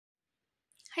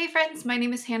Hey friends, my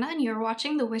name is Hannah and you're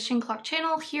watching the Wishing Clock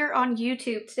channel here on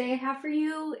YouTube. Today I have for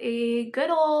you a good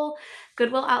old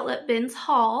Goodwill Outlet Bins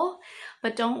haul,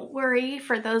 but don't worry,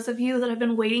 for those of you that have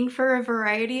been waiting for a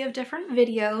variety of different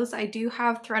videos, I do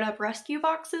have ThredUp rescue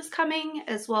boxes coming,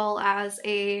 as well as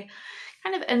a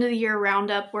kind of end of the year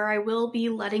roundup where I will be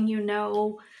letting you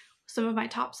know some of my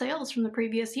top sales from the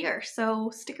previous year. So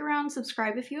stick around,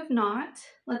 subscribe if you have not.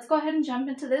 Let's go ahead and jump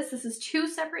into this. This is 2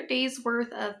 separate days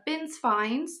worth of bins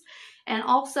finds. And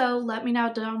also let me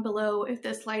know down below if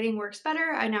this lighting works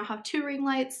better. I now have 2 ring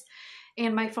lights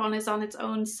and my phone is on its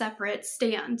own separate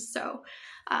stand. So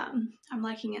I'm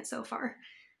liking it so far.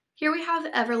 Here we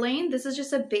have Everlane. This is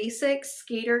just a basic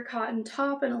skater cotton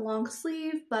top and a long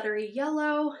sleeve, buttery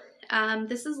yellow.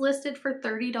 This is listed for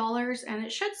 $30 and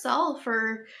it should sell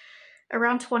for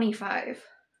around $25.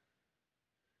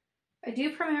 I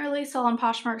do primarily sell on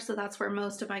Poshmark, so that's where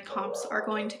most of my comps are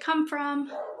going to come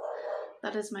from.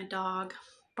 That is my dog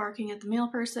barking at the mail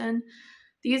person.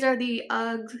 These are the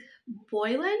Ugg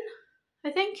Boylan,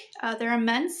 I think. They're a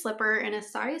men's slipper in a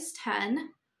size 10.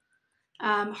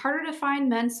 Harder to find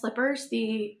men's slippers.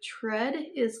 The tread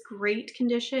is great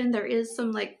condition. There is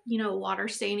some water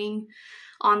staining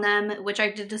on them, which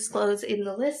I did disclose in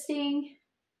the listing.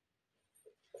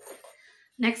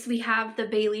 Next we have the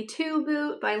Bailey 2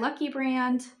 boot by Lucky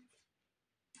Brand.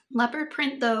 Leopard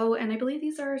print though, and I believe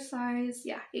these are size,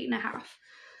 8.5.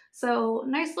 So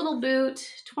nice little boot,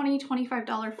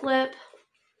 $20–25 flip.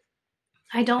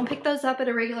 I don't pick those up at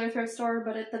a regular thrift store,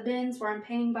 but at the bins where I'm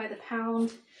paying by the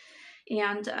pound.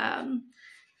 And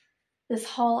this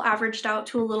haul averaged out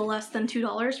to a little less than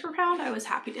 $2 per pound. I was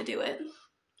happy to do it.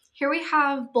 Here we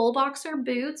have Bull Boxer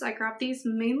boots. I grabbed these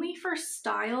mainly for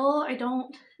style. I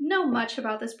don't know much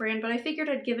about this brand, but I figured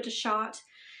I'd give it a shot.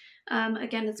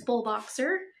 Again, it's Bull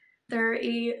Boxer. They're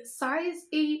a size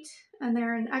 8 and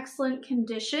they're in excellent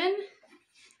condition.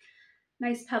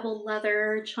 Nice pebbled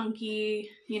leather, chunky,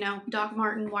 Doc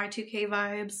Martin Y2K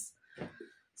vibes.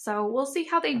 So we'll see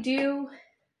how they do.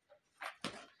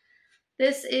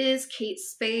 This is Kate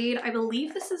Spade. I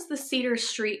believe this is the Cedar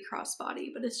Street crossbody,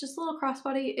 but it's just a little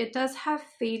crossbody. It does have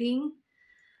fading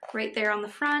right there on the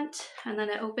front, and then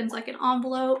it opens like an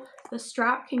envelope. The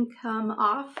strap can come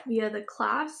off via the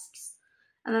clasps,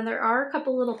 and then there are a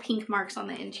couple little pink marks on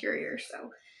the interior,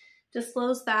 so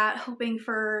disclose that, hoping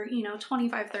for,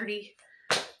 $25–30.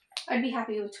 I'd be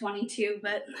happy with 22,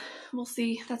 but we'll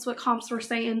see. That's what comps were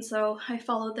saying, so I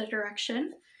followed the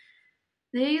direction.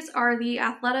 These are the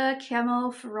Athleta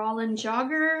Camo Farallon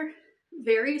Jogger.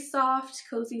 Very soft,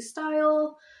 cozy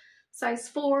style. Size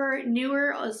 4,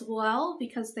 newer as well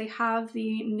because they have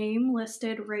the name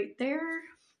listed right there.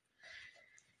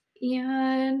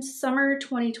 And summer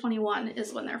 2021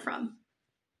 is when they're from.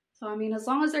 So, I mean, as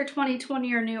long as they're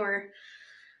 2020 or newer,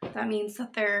 that means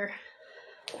that they're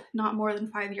not more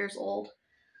than 5 years old.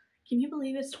 Can you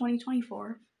believe it's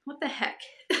 2024? What the heck?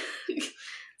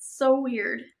 So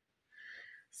weird.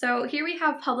 So here we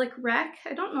have Public Rec.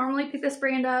 I don't normally pick this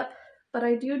brand up, but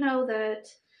I do know that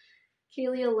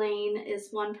Kaylee Lane is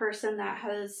one person that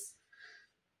has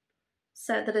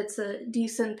said that it's a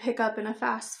decent pickup and a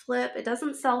fast flip. It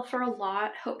doesn't sell for a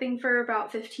lot, hoping for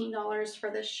about $15 for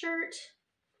this shirt.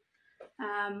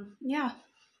 Yeah,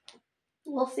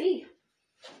 we'll see.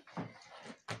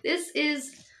 This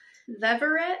is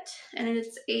Veveret, and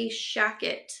it's a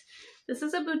shacket. This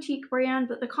is a boutique brand,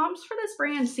 but the comps for this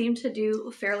brand seem to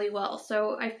do fairly well.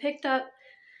 So I picked up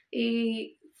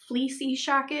a fleecy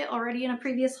shacket already in a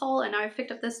previous haul, and now I've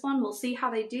picked up this one. We'll see how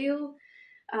they do.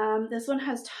 This one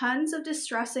has tons of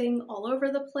distressing all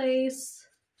over the place.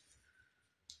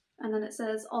 And then it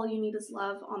says, "All you need is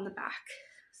love" on the back.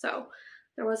 So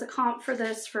there was a comp for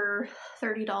this for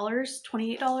 $30,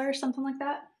 $28, something like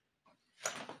that.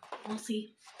 We'll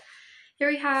see. Here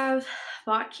we have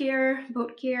Boat Care.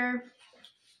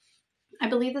 I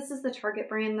believe this is the Target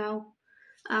brand though.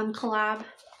 Collab.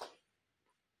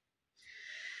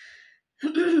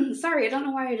 Sorry, I don't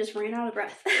know why I just ran out of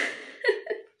breath.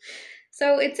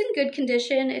 So it's in good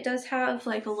condition. It does have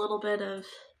like a little bit of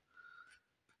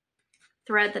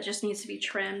thread that just needs to be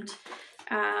trimmed.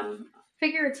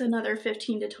 Figure it's another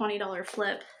 $15–20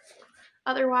 flip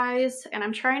otherwise, and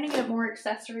I'm trying to get more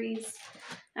accessories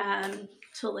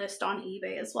to list on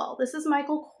eBay as well. This is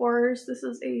Michael Kors. This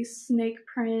is a snake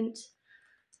print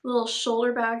little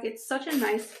shoulder bag. It's such a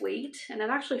nice weight, and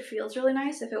it actually feels really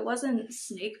nice. If it wasn't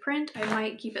snake print, I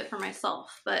might keep it for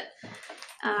myself, but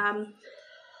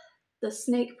the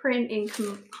snake print in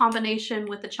combination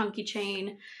with the chunky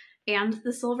chain and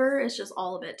the silver is just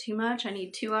all a bit too much. I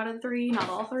need 2 out of 3, not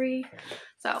all 3.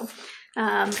 So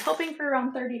hoping for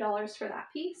around $30 for that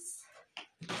piece.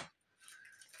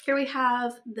 Here we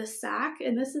have the sack,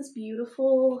 and this is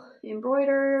beautiful,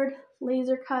 embroidered,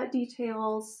 laser cut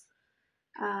details.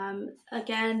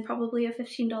 Again, probably a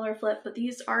 $15 flip, but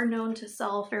these are known to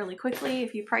sell fairly quickly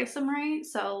if you price them right,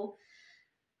 so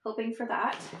hoping for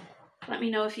that. Let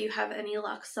me know if you have any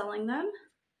luck selling them.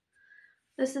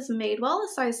 This is Madewell, a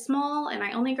size small, and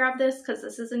I only grabbed this because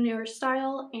this is a newer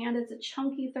style, and it's a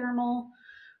chunky thermal,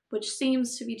 which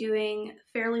seems to be doing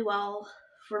fairly well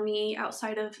for me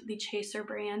outside of the Chaser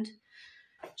brand.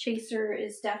 Chaser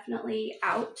is definitely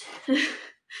out.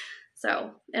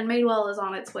 So, and Madewell is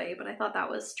on its way, but I thought that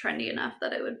was trendy enough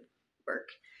that it would work.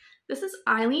 This is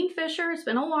Eileen Fisher. It's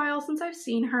been a while since I've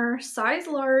seen her. Size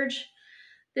large.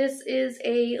 This is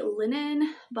a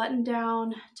linen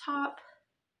button-down top.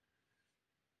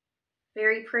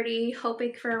 Very pretty.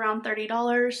 Hoping for around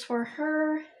 $30 for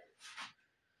her.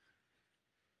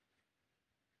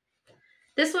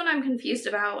 This one I'm confused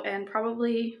about and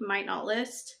probably might not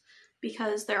list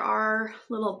because there are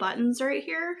little buttons right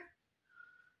here,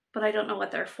 but I don't know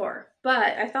what they're for.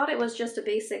 But I thought it was just a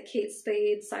basic Kate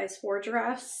Spade size 4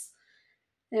 dress,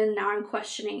 and now I'm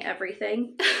questioning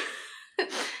everything.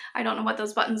 I don't know what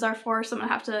those buttons are for, so I'm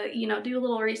gonna have to, you know, do a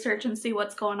little research and see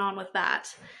what's going on with that.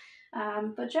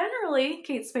 But generally,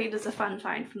 Kate Spade is a fun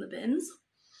find from the bins.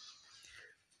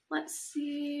 Let's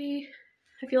see.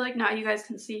 I feel like now you guys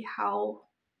can see how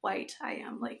white I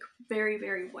am, like very,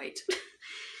 very white.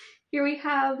 Here we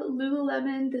have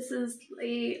Lululemon. This is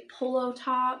a polo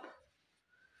top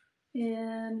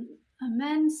in a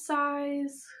men's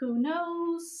size. Who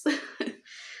knows?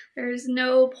 There's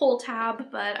no pull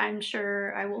tab, but I'm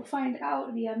sure I will find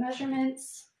out via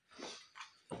measurements.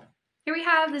 Here we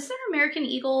have, this is an American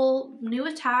Eagle, new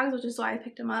with tags, which is why I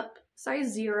picked them up,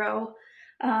 size 0.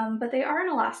 But they are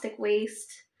an elastic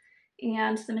waist,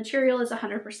 and the material is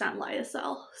 100% LiQWYD,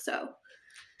 so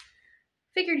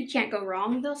figured you can't go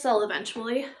wrong. They'll sell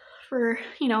eventually for,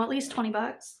 you know, at least 20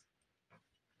 bucks.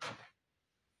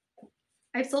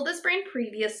 I've sold this brand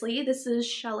previously. This is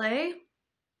Chalet.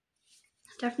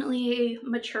 Definitely a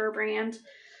mature brand.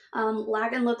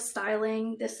 Lag and Look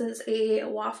styling. This is a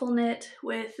waffle knit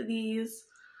with these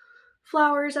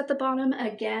flowers at the bottom.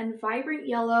 Again, vibrant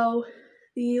yellow.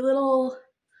 The little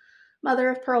mother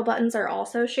of pearl buttons are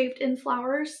also shaped in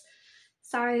flowers.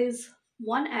 Size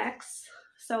 1X.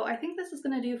 So I think this is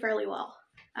going to do fairly well.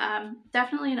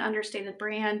 Definitely an understated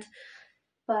brand,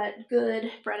 but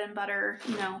good bread and butter,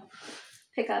 you know,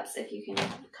 pickups if you can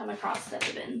come across it at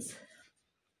the bins.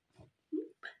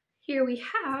 Here we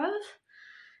have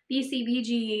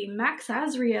BCBG Max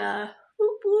Azria.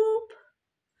 Whoop whoop.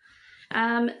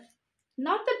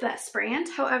 Not the best brand.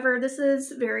 However, this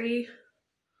is very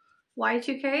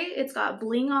Y2K. It's got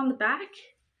bling on the back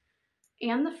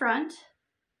and the front.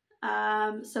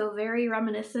 So very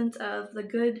reminiscent of the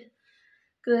good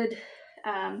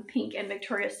pink and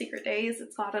Victoria's Secret days.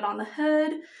 It's got it on the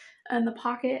hood and the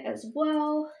pocket as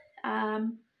well.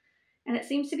 And it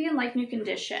seems to be in like new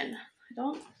condition. I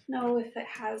don't know if it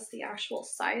has the actual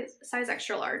size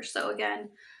extra large. So again,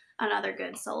 another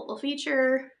good sellable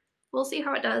feature. We'll see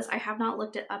how it does. I have not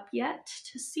looked it up yet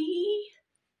to see.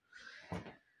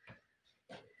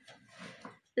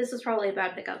 This is probably a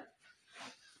bad pickup.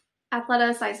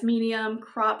 Athleta size medium,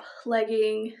 crop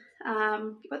legging,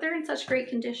 but they're in such great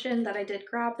condition that I did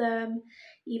grab them,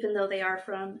 even though they are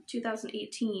from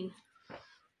 2018,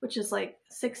 which is like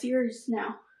 6 years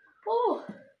now. Oh,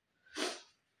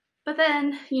 but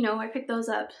then, you know, I picked those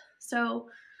up. So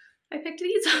I picked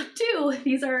these up too.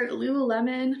 These are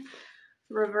Lululemon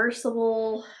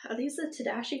reversible. Are these a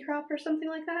Tadashi crop or something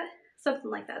like that?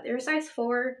 Something like that. They're size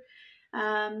 4,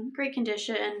 great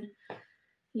condition,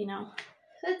 you know.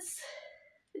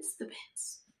 It's the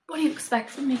bins. What do you expect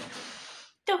from me?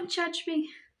 Don't judge me.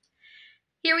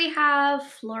 Here we have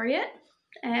Floriet,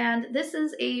 and this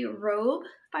is a robe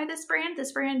by this brand.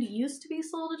 This brand used to be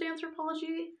sold at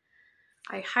Anthropologie.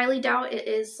 I highly doubt it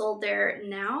is sold there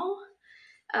now.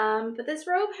 But this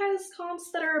robe has comps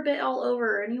that are a bit all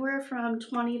over, anywhere from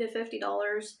 $20 to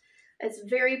 $50. It's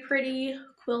very pretty,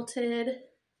 quilted,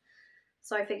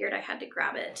 so I figured I had to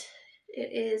grab it.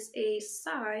 It is a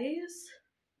size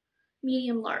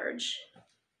medium large.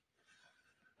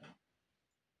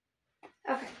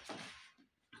 Okay,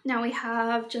 now we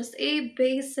have just a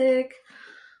basic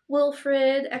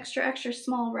Wilfred extra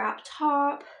small wrap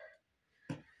top.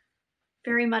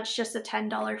 Very much just a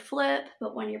 $10 flip,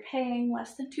 but when you're paying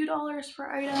less than $2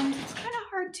 for items, it's kind of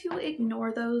hard to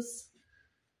ignore those.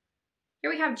 Here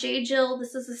we have J. Jill.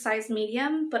 This is a size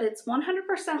medium, but it's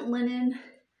 100% linen,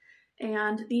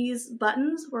 and these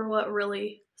buttons were what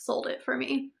really sold it for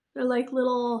me. They're like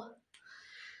little,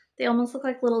 they almost look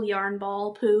like little yarn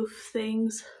ball poof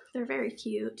things. they're very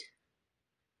cute.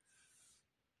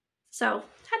 So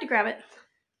had to grab it.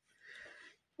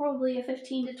 Probably a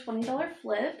 $15 to $20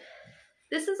 flip.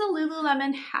 This is a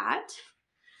Lululemon hat.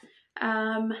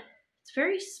 It's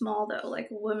very small though, like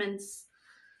women's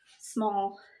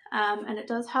small. And it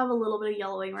does have a little bit of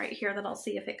yellowing right here that I'll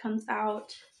see if it comes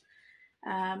out.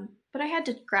 But I had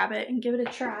to grab it and give it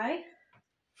a try.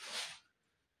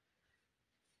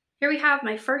 Here we have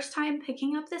my first time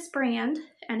picking up this brand,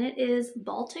 and it is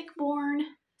Baltic born,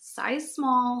 size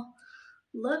small.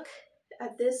 Look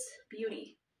at this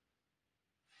beauty.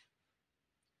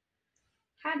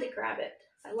 Had to grab it.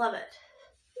 I love it.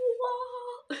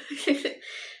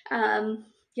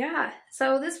 Yeah,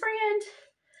 so this brand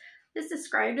is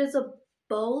described as a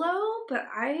bolo, but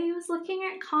I was looking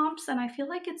at comps and I feel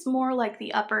like it's more like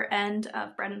the upper end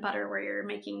of bread and butter where you're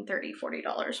making $30,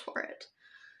 $40 for it.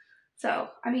 So,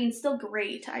 I mean, still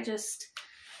great. I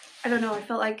don't know, I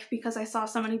felt like because I saw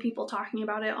so many people talking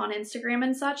about it on Instagram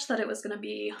and such that it was going to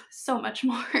be so much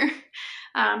more.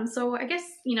 So I guess,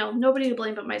 you know, nobody to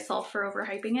blame but myself for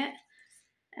overhyping it.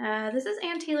 This is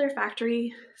Ann Taylor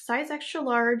Factory, size extra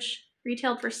large,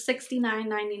 retailed for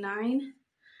 $69.99.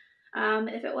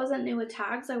 If it wasn't new with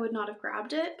tags, I would not have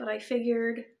grabbed it, but I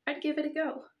figured I'd give it a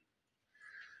go.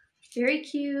 Very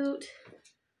cute.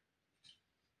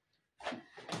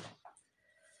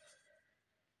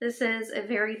 This is a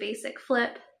very basic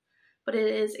flip, but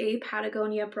it is a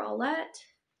Patagonia bralette,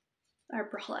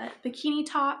 bikini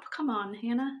top. Come on,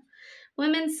 Hannah.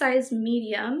 Women's size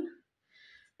medium.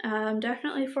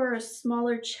 Definitely for a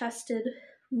smaller chested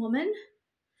woman.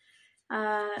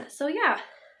 So yeah,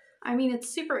 I mean, it's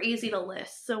super easy to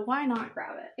list, so why not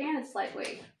grab it? And it's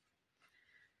lightweight.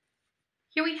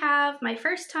 Here we have my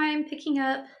first time picking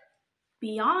up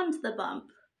Beyond the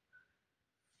Bump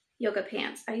yoga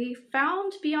pants. I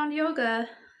found Beyond Yoga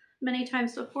many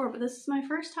times before, but this is my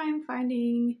first time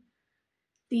finding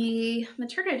the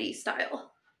maternity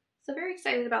style. So very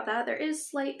excited about that. There is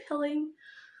slight pilling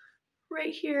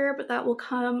right here, but that will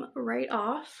come right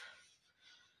off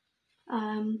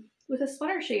with a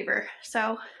sweater shaver.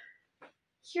 So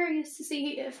curious to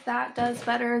see if that does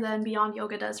better than Beyond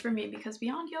Yoga does for me, because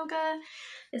Beyond Yoga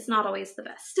is not always the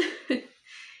best.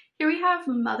 Here we have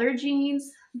mother jeans.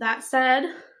 That said,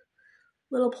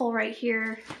 little pull right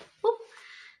here. Whoop.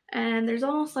 And there's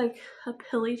almost like a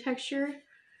pilly texture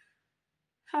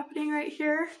happening right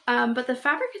here. But the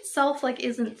fabric itself like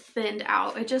isn't thinned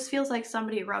out. It just feels like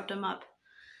somebody rubbed them up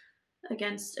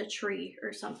against a tree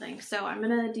or something. So I'm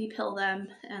gonna depill them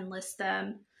and list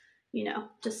them, you know,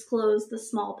 disclose the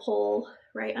small pull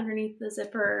right underneath the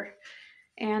zipper.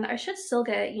 And I should still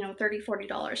get, you know, $30,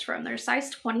 $40 from them. They're size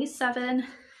 27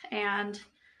 and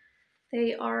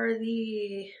they are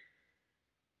the,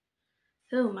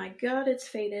 oh my god, it's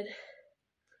faded,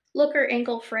 Looker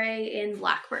ankle fray in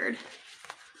Blackbird.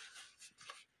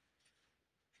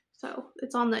 So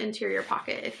it's on the interior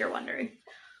pocket if you're wondering.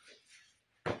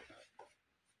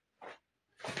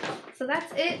 So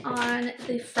that's it on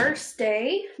the first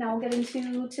day. Now we'll get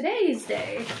into today's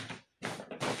day.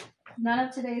 None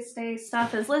of today's day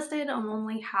stuff is listed,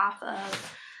 only half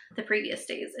of the previous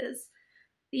days is.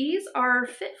 These are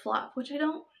Fit Flop, which I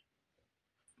don't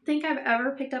think I've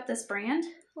ever picked up this brand.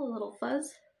 A little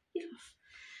fuzz. Yeah.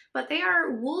 But they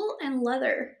are wool and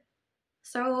leather.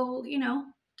 So, you know,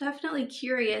 definitely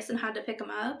curious and had to pick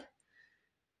them up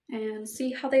and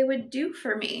see how they would do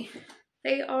for me.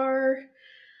 They are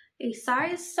a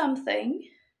size something,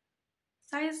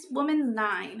 size woman's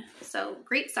 9. So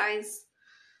great size.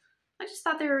 I just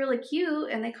thought they were really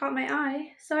cute and they caught my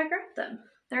eye, so I grabbed them.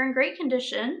 They're in great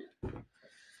condition.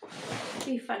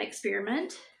 Be a fun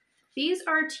experiment. These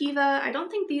are Teva. I don't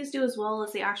think these do as well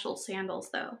as the actual sandals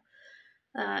though.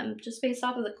 Just based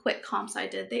off of the quick comps I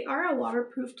did. They are a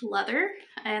waterproofed leather,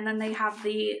 and then they have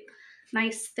the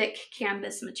nice thick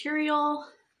canvas material.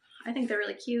 I think they're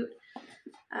really cute.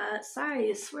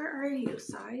 Size, where are you?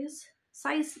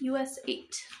 Size US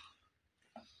 8.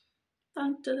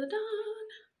 Dun, dun, dun, dun.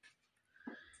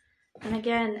 And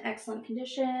again, excellent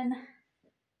condition.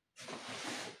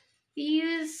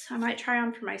 These I might try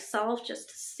on for myself just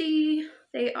to see.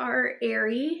 They are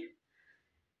airy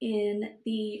in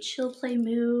the chill play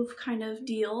move kind of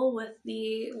deal with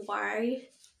the Y.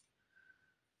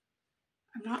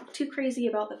 I'm not too crazy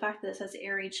about the fact that it says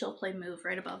airy chill play move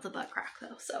right above the butt crack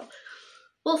though, so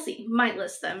we'll see. Might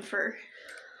list them for,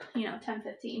 you know, 10,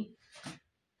 15.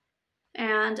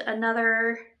 And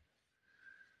another,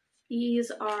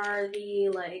 these are the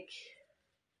like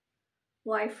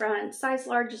Y front, size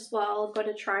large as well. Go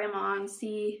to try them on,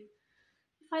 see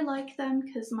if I like them,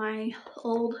 because my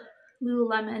old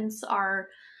Lululemons are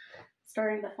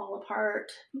starting to fall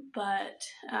apart, but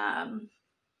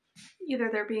either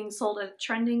they're being sold at a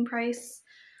trending price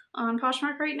on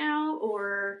Poshmark right now,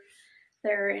 or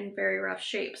they're in very rough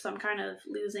shape. So I'm kind of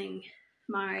losing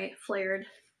my flared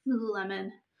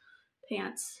Lululemon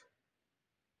pants.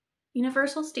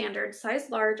 Universal standard, size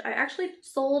large. I actually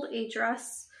sold a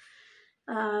dress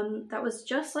that was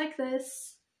just like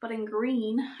this, but in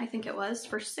green, I think it was,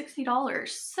 for $60.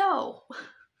 So,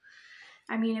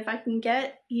 I mean, if I can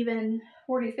get even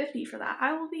 $40, $50 for that,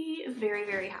 I will be very,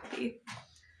 very happy.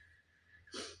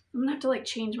 I'm gonna have to like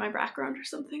change my background or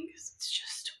something because it's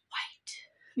just white.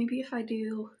 Maybe if I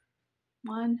do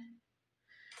one,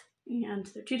 and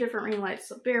they're two different ring lights,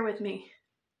 so bear with me.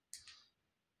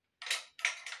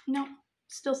 No,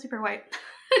 still super white.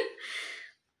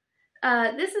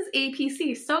 This is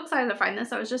APC. So excited to find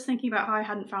this. I was just thinking about how I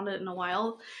hadn't found it in a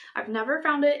while. I've never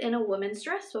found it in a woman's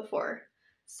dress before.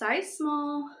 Size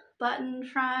small, button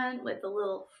front with a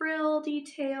little frill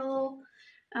detail.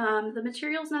 The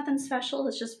material's nothing special.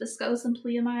 It's just viscose and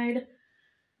polyamide.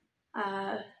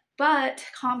 But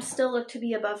comps still look to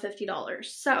be above $50.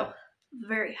 So,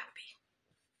 very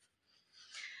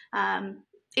happy.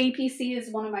 APC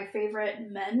is one of my favorite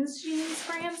men's jeans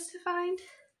brands to find.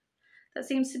 That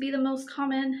seems to be the most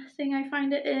common thing I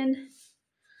find it in.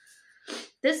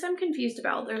 This I'm confused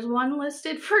about. There's one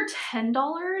listed for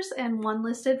 $10 and one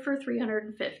listed for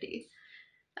 $350.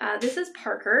 This is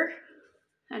Parker,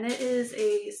 and it is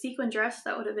a sequin dress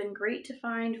that would have been great to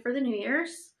find for the New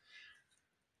Year's.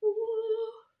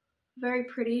 Ooh, very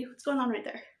pretty. What's going on right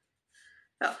there?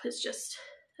 Oh, it's just,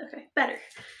 okay, better.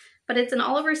 But it's an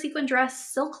all-over sequin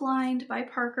dress, silk lined by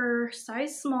Parker,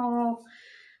 size small.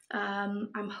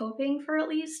 I'm hoping for at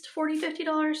least $40,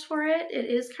 $50 for it. It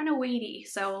is kind of weighty,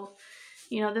 so,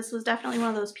 you know, this was definitely one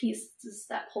of those pieces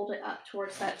that pulled it up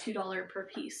towards that $2 per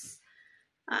piece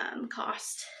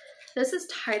cost. This is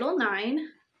Title IX,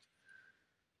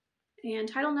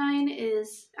 and Title IX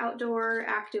is outdoor,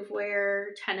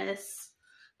 activewear, tennis,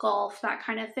 golf, that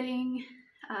kind of thing.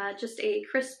 Just a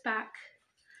crisp back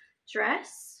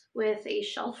dress with a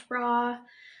shelf bra.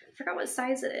 I forgot what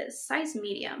size it is. Size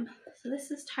medium. So this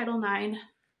is Title IX.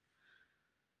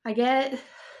 I get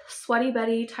Sweaty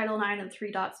Betty, Title IX, and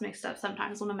 3 Dots mixed up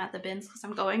sometimes when I'm at the bins because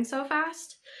I'm going so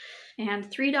fast.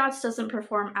 And 3 Dots doesn't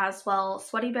perform as well.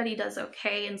 Sweaty Betty does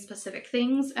okay in specific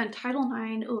things, and Title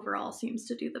IX overall seems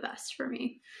to do the best for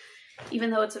me, even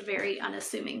though it's a very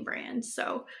unassuming brand.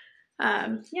 So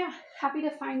yeah, happy to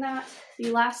find that.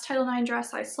 The last Title IX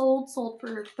dress I sold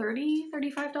for $30,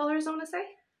 $35, I want to say.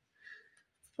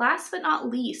 Last but not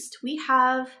least, we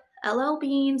have LL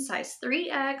Bean, size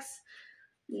 3X,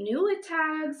 new with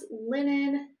tags,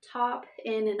 linen top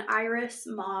in an iris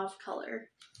mauve color.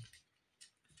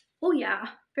 Oh yeah,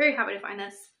 very happy to find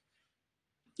this.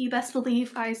 You best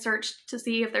believe I searched to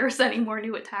see if there was any more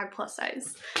new with tag plus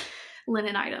size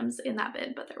linen items in that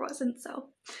bin, but there wasn't, so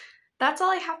that's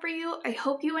all I have for you. I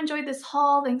hope you enjoyed this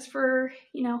haul. Thanks for,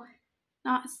 you know,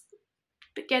 not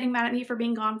getting mad at me for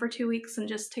being gone for 2 weeks and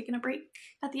just taking a break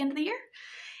at the end of the year.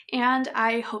 And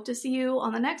I hope to see you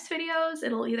on the next videos.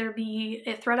 It'll either be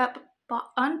a ThredUp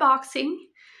unboxing.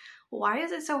 Why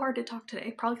is it so hard to talk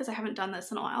today? Probably because I haven't done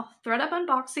this in a while. ThredUp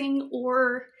unboxing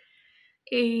or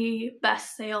a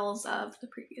best sales of the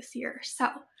previous year. So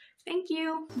thank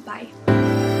you.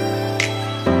 Bye.